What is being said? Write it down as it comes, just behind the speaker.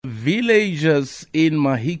villagers in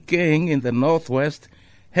Mahikeng in the northwest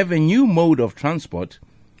have a new mode of transport.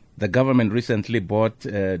 The government recently bought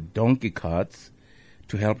donkey carts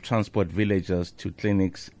to help transport villagers to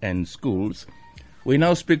clinics and schools. We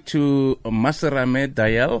now speak to Masarame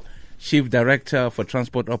Dayal, Chief Director for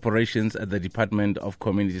Transport Operations at the Department of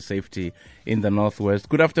Community Safety in the Northwest.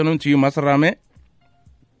 Good afternoon to you, Masarame.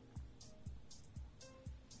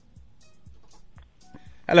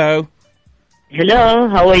 Hello. Hello,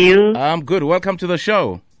 how are you? I'm good. Welcome to the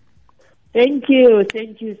show. Thank you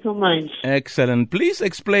so much. Excellent. Please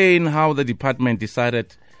explain how the department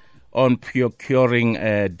decided on procuring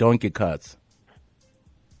donkey carts.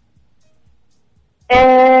 We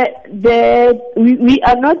are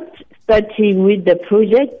not starting with the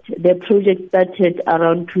project. The project started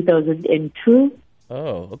around 2002.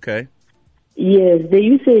 Oh, okay. Yes, the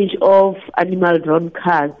usage of animal-drawn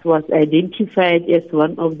carts was identified as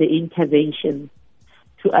one of the interventions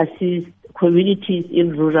to assist communities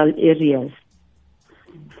in rural areas.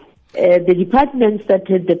 The department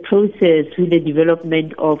started the process with the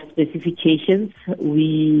development of specifications.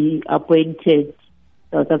 We appointed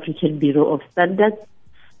South African Bureau of Standards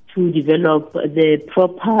to develop the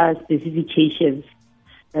proper specifications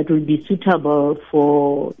that will be suitable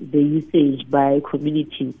for the usage by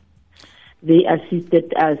communities. They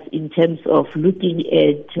assisted us in terms of looking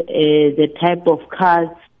at the type of cars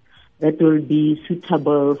that will be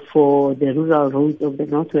suitable for the rural roads of the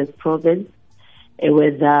Northwest Province,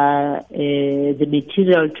 whether the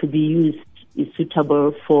material to be used is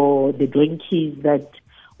suitable for the donkeys that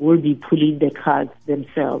will be pulling the cars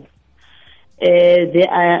themselves. There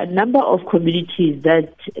are a number of communities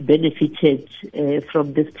that benefited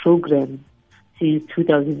from this program since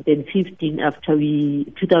 2015 after we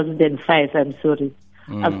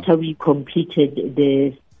completed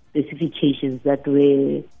the specifications that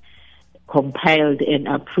were compiled and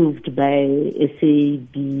approved by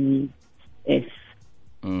SABS.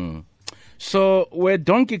 So were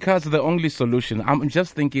donkey carts the only solution? I'm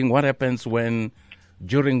just thinking what happens when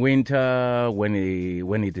during winter, when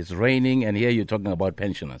it is raining, and here you're talking about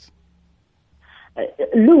pensioners.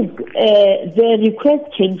 Look, the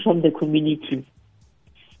request came from the community.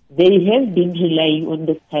 They have been relying on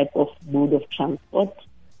this type of mode of transport.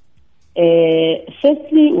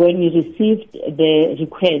 Firstly, when we received the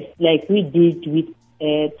request, like we did with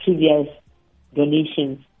previous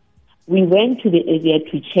donations, we went to the area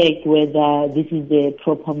to check whether this is the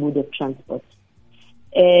proper mode of transport.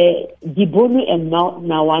 Dibono and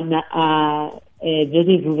Nawana are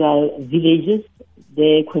very rural villages.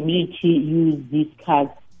 The community use these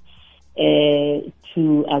carts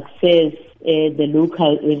to access the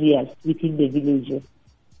local areas within the villages.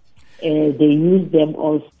 They use them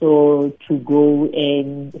also to go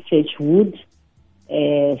and fetch wood,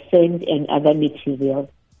 sand, and other materials.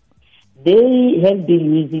 They have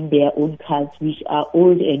been using their own carts, which are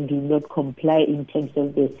old and do not comply in terms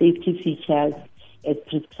of the safety features as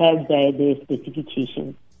prescribed by the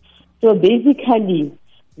specifications. So basically,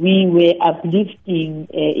 we were uplifting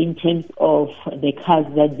in terms of the cars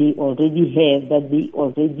that they already have, that they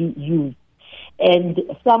already use. And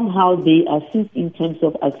somehow they assist in terms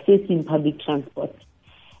of accessing public transport.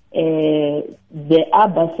 There are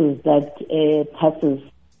buses that passes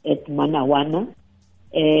at Manawana,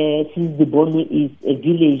 since the Bono is a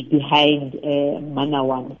village behind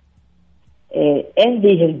Manawana. And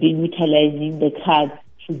they have been utilizing the cars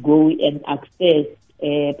to go and access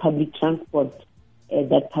public transport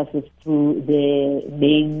that passes through the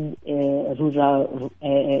main rural,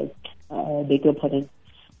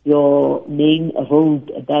 your main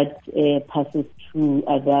road that passes through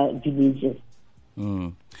other villages.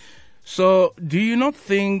 So, do you not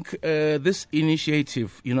think this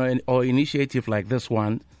initiative, or initiative like this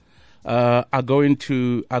one, are going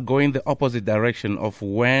the opposite direction of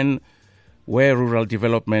where rural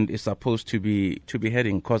development is supposed to be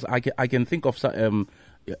heading? Because I can think of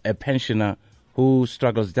a pensioner who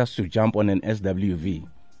struggles just to jump on an SWV.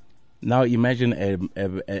 Now imagine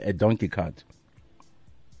a donkey cart.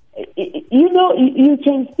 You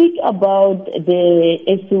can speak about the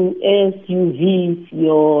SUVs,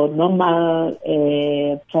 your normal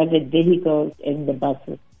private vehicles, and the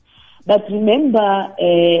buses. But remember,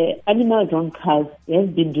 animal-drawn cars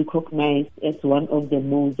have been recognized as one of the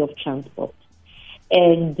modes of transport.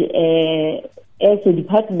 And as a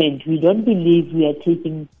department, we don't believe we are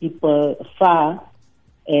taking people far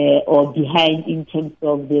or behind in terms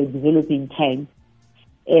of the developing time.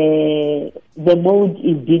 The mode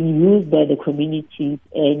is being used by the communities,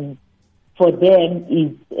 and for them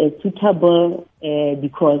it's suitable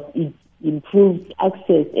because it improves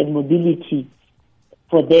access and mobility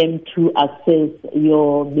for them to access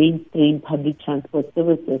your mainstream public transport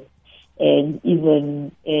services and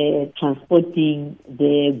even transporting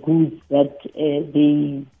the goods that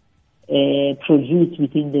they produce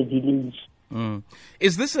within the village.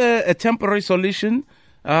 Is this a temporary solution?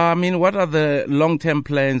 I mean, what are the long-term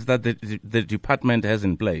plans that the department has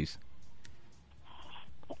in place?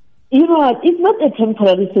 You know what? It's not a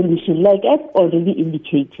temporary solution. Like I've already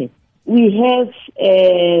indicated, we have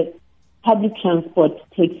public transport,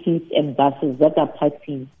 taxis and buses that are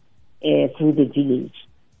passing through the village.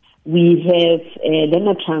 We have a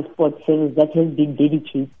learner transport service that has been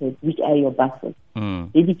dedicated, which are your buses,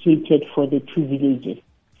 dedicated for the two villages.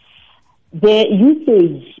 The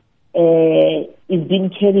usage is being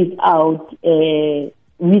carried out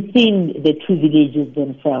within the two villages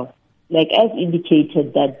themselves. Like I've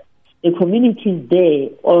indicated that the communities there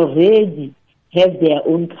already have their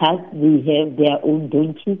own cars, they have their own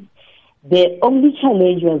donkeys. The only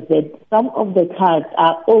challenge was that some of the cars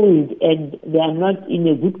are old and they are not in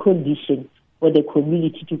a good condition for the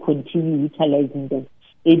community to continue utilizing them.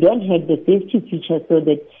 They don't have the safety features so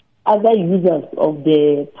that other users of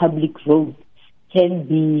the public roads can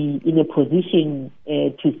be in a position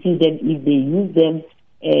to see them if they use them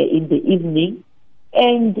in the evening.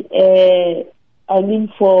 And I mean,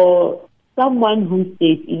 for someone who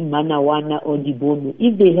stays in Manawana or Dibono,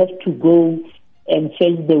 if they have to go and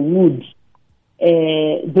fetch the wood,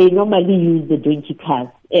 they normally use the donkey cart,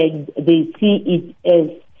 and they see it as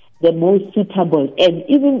the most suitable. And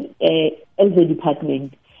even as a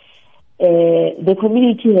department, the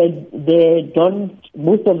community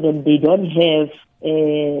most of them, they don't have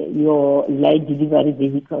your light delivery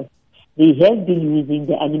vehicles. They have been using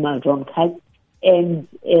the animal drawn cart, and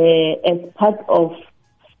as part of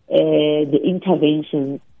the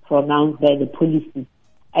intervention pronounced by the policy,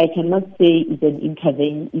 I cannot say it's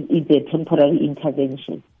a temporary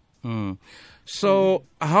intervention. So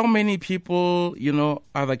how many people,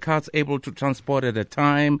 are the carts able to transport at a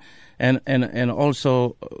time? And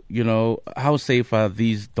also, how safe are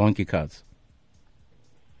these donkey carts?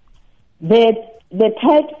 The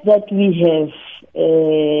types that we have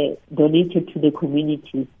donated to the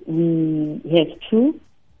communities, we have two.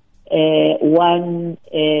 One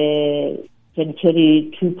can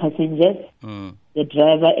carry 2 passengers, the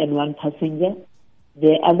driver and 1 passenger.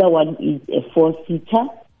 The other one is a 4-seater,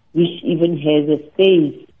 which even has a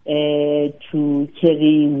space to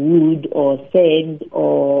carry wood or sand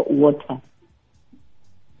or water.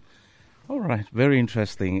 All right, very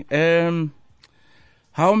interesting.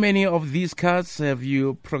 How many of these carts have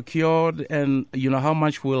you procured, and how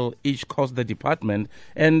much will each cost the department?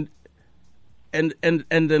 And then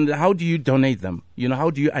how do you donate them? How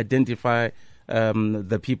do you identify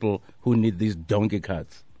the people who need these donkey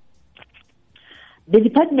carts? The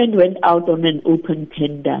department went out on an open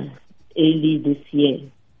tender early this year,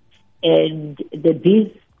 and the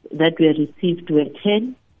bids that were received were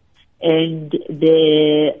 10, and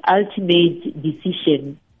the ultimate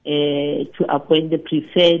decision to appoint the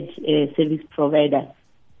preferred service provider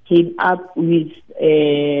came up with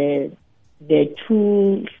the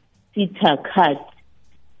 2-seater cart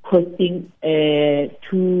costing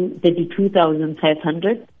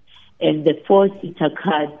 32,500 and the 4-seater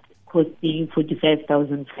cart costing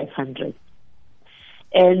 45,500.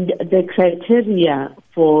 And the criteria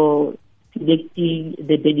for selecting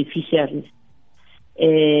the beneficiaries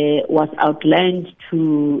was outlined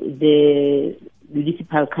to the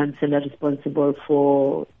municipal councillor responsible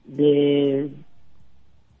for the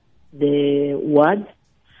ward.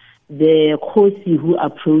 The Khosi who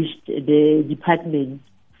approached the department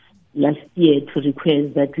last year to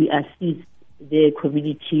request that we assist the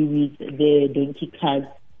community with the donkey carts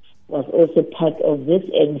was also part of this,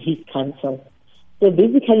 and his council. So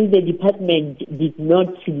basically the department did not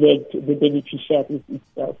select the beneficiaries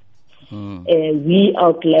itself. We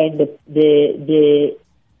outlined the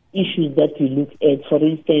issues that we looked at. For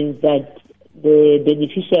instance, that the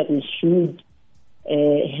beneficiaries should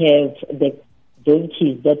have the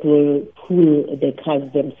donkeys that will pull the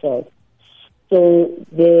cars themselves. So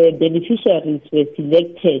the beneficiaries were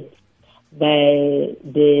selected by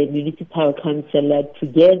the municipal councillor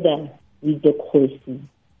together with the Khosi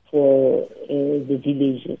for the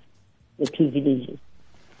villages, the 2 villages.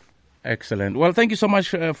 Excellent. Well, thank you so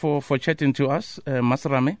much for chatting to us,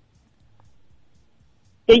 Masrame.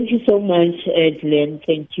 Thank you so much, Glenn.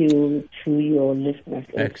 Thank you to your listeners.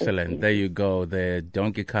 Excellent. There you go. The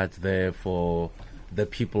donkey carts there for the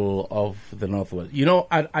people of the Northwest.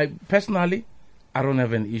 I personally, I don't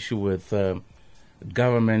have an issue with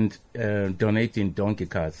government donating donkey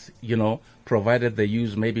carts, provided they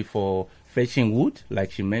use maybe for fetching wood,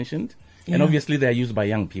 like she mentioned, And obviously they are used by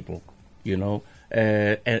young people,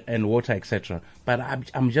 and water, etc. But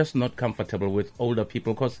I'm just not comfortable with older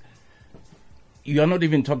people, because you're not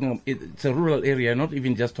even talking, it's a rural area, you're not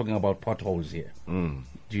even just talking about potholes here.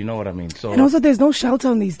 Do you know what I mean? So, and also there's no shelter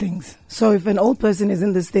on these things. So if an old person is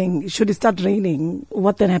in this thing, should it start raining,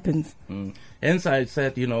 what then happens? Hence I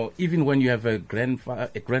said, even when you have a grandmother,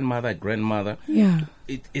 a grandmother,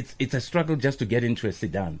 it's a struggle just to get into a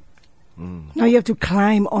sedan. Now you have to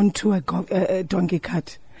climb onto a donkey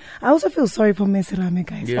cart. I also feel sorry for Mesirame,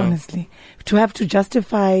 guys, honestly. To have to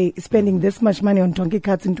justify spending this much money on donkey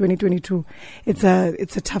carts in 2022, it's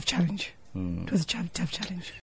a tough challenge. It was a tough challenge.